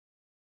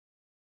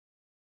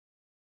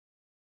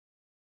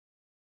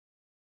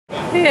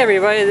Hey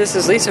everybody, this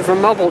is Lisa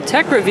from Mobile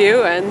Tech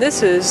Review, and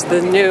this is the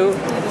new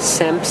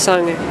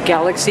Samsung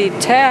Galaxy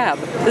Tab.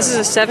 This is a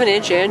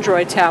 7-inch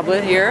Android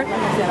tablet here,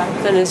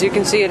 and as you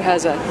can see it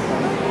has a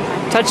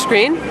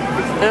touchscreen,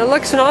 and it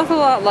looks an awful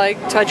lot like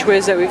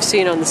TouchWiz that we've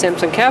seen on the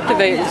Samsung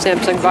Captivate, the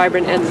Samsung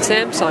Vibrant, and the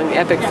Samsung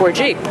Epic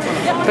 4G.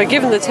 But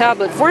given the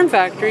tablet form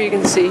factor, you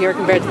can see here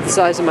compared to the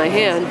size of my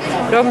hand,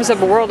 it opens up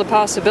a world of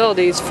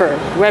possibilities for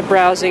web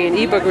browsing and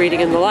ebook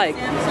reading and the like.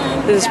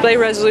 The display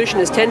resolution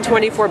is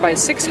 1024 by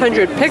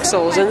 600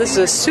 pixels, and this is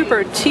a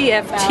super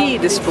TFT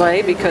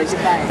display because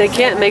they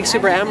can't make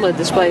Super AMOLED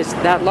displays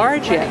that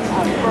large yet.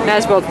 It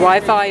has both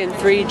Wi-Fi and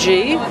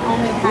 3G.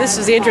 This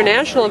is the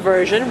international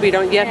version. We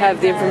don't yet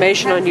have the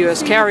information on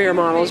US carrier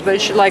models, but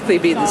it should likely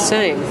be the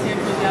same.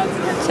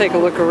 Take a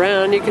look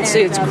around. You can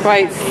see it's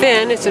quite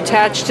thin. It's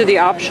attached to the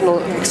optional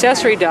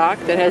accessory dock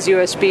that has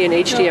USB and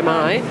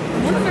HDMI.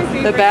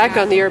 The back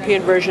on the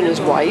European version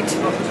is white,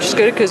 which is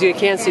good because you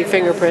can't see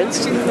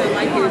fingerprints.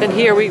 And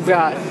here we've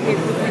got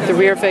the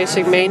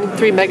rear-facing main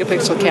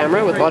 3-megapixel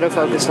camera with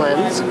autofocus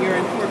lens.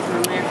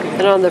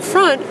 And on the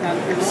front,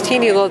 it's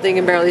teeny little thing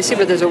you can barely see,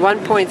 but there's a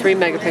 1.3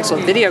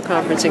 megapixel video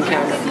conferencing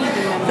camera.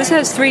 This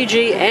has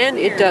 3G and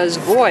it does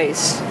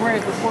voice.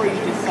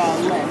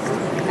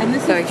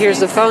 So here's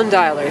the phone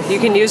dialer. You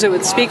can use it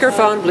with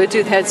speakerphone,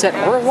 Bluetooth headset,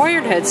 or a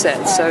wired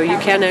headset, so you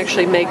can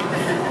actually make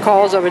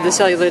calls over the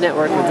cellular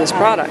network with this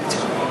product.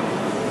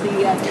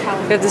 We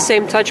have the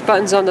same touch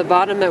buttons on the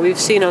bottom that we've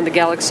seen on the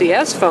Galaxy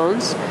S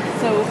phones,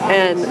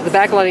 and the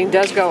backlighting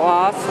does go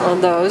off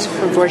on those,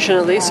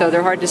 unfortunately, so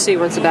they're hard to see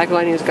once the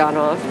backlighting has gone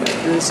off.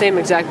 They're the same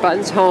exact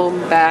buttons: home,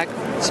 back,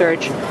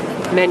 search,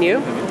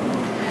 menu.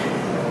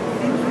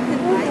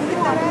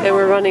 And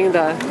we're running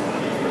the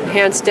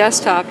enhanced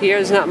desktop here.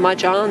 There's not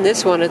much on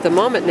this one at the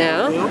moment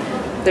now.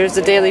 There's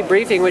the daily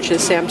briefing, which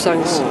is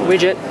Samsung's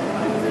widget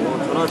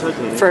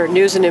for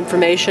news and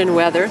information,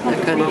 weather,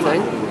 that kind of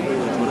thing.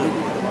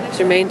 It's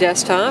your main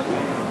desktop.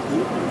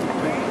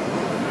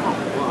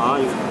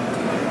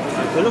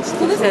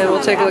 And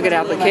we'll take a look at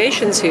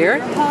applications here.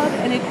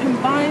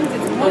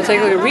 We'll take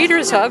a look at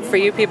Reader's Hub for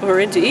you people who are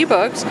into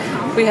ebooks.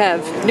 We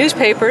have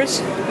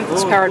newspapers.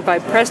 It's powered by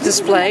Press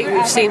Display.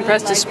 We've seen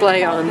Press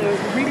Display on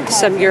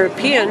some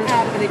European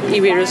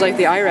e-readers like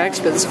the iRex,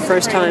 but it's the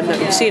first time that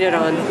we've seen it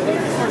on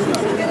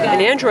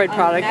an Android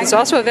product. It's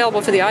also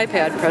available for the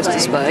iPad, Press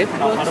Display.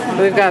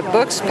 We've got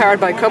books powered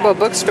by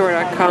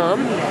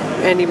KoboBookstore.com,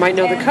 and you might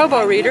know the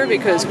Kobo reader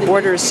because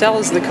Borders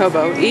sells the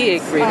Kobo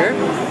e-ink reader,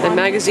 and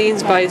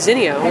magazines by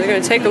Zinio. We're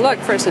going to take a look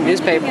first at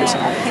newspapers.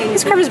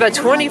 This covers about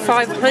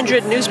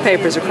 2,500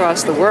 newspapers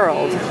across the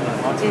world.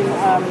 And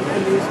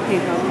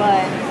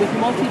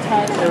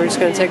we're just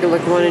going to take a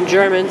look at one in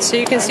German. So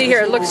you can see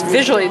here it looks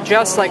visually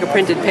just like a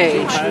printed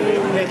page.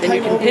 And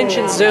you can pinch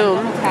and zoom.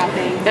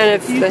 And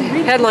if the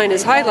headline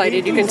is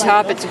highlighted, you can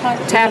tap it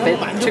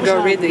to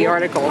go read the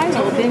article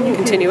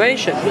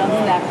continuation.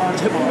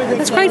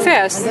 That's quite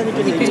fast.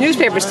 These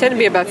newspapers tend to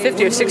be about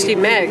 50 or 60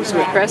 megs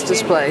with Press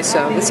Display,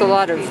 so it's a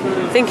lot of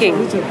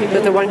thinking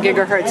that the 1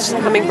 gigahertz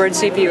Hummingbird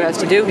CPU has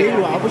to do here.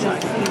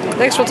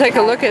 Next we'll take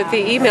a look at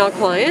the email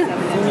client.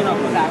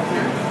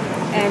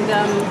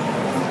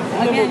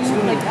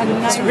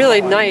 It's a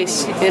really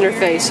nice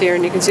interface here,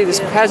 and you can see this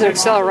has an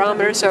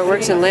accelerometer, so it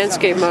works in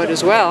landscape mode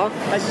as well.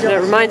 And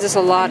it reminds us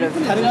a lot of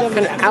kind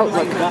of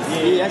Outlook,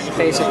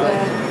 basically.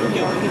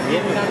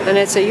 And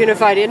it's a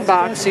unified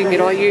inbox, so you can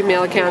get all your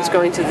email accounts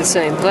going to the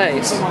same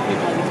place.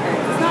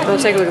 We'll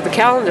take a look at the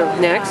calendar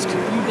next,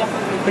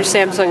 which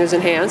Samsung has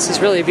enhanced. It's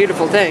really a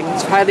beautiful thing.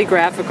 It's highly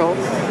graphical.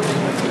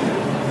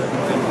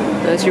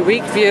 That's your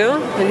week view,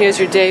 and here's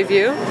your day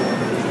view.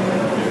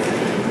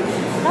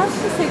 Let's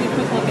just take a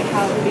quick look at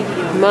how the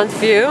video. Month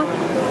view,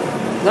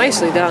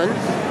 nicely done.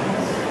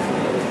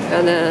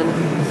 And then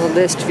the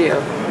list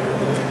view.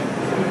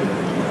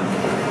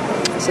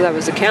 So that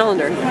was the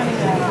calendar.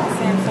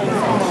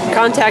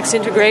 Contacts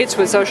integrates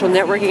with social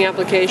networking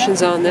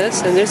applications on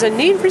this, and there's a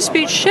Need for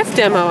Speed Shift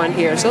demo on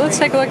here. So let's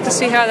take a look to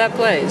see how that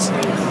plays.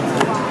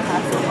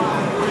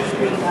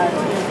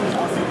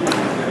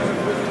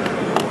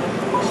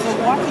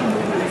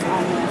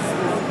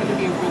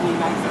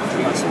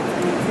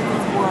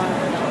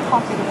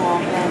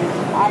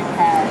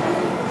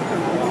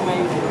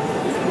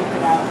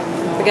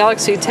 The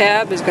Galaxy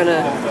Tab is going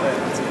to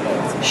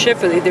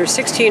ship with either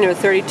 16 or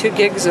 32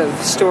 gigs of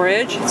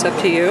storage. It's up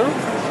to you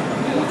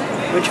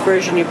which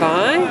version you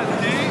buy.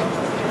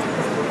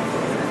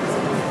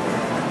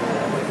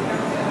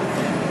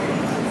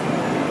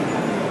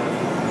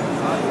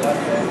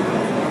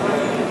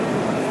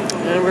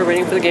 And we're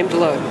waiting for the game to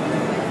load.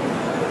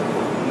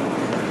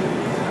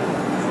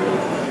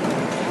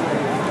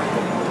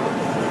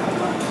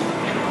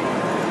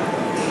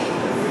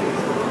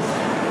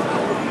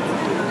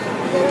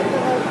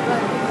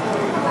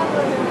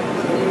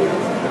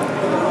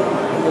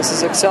 This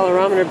is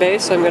accelerometer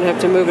based, so I'm going to have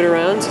to move it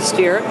around to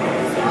steer it.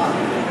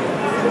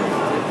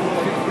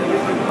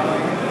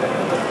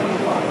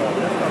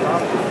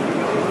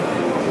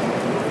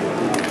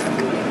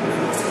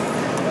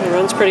 It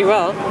runs pretty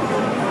well.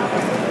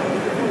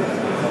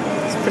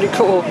 pretty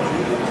cool.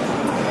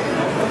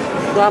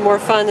 A lot more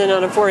fun than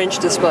on a 4-inch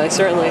display,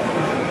 certainly.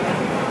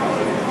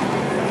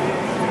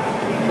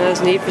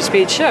 That's neat for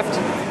speed shift.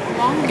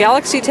 The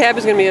Galaxy Tab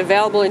is going to be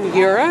available in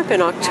Europe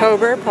in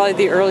October, probably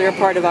the earlier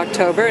part of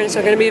October, and it's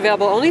going to be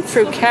available only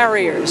through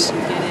carriers.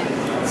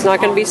 It's not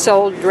going to be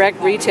sold direct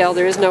retail.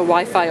 There is no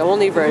Wi-Fi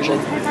only version.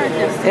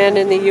 And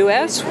in the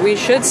US, we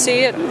should see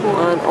it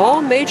on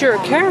all major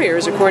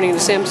carriers, according to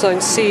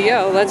Samsung's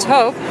CEO. Let's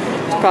hope.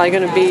 It's probably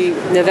going to be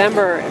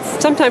November,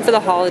 sometime for the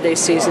holiday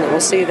season that we'll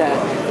see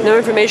that. No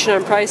information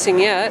on pricing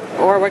yet,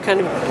 or what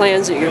kind of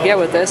plans that you get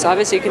with this.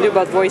 Obviously, you can do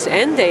both voice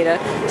and data,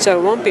 so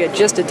it won't be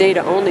just a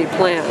data-only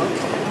plan.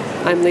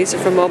 I'm Lisa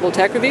from Mobile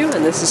Tech Review,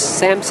 and this is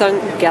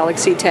Samsung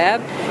Galaxy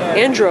Tab,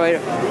 Android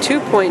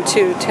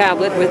 2.2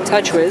 tablet with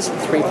TouchWiz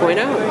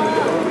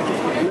 3.0.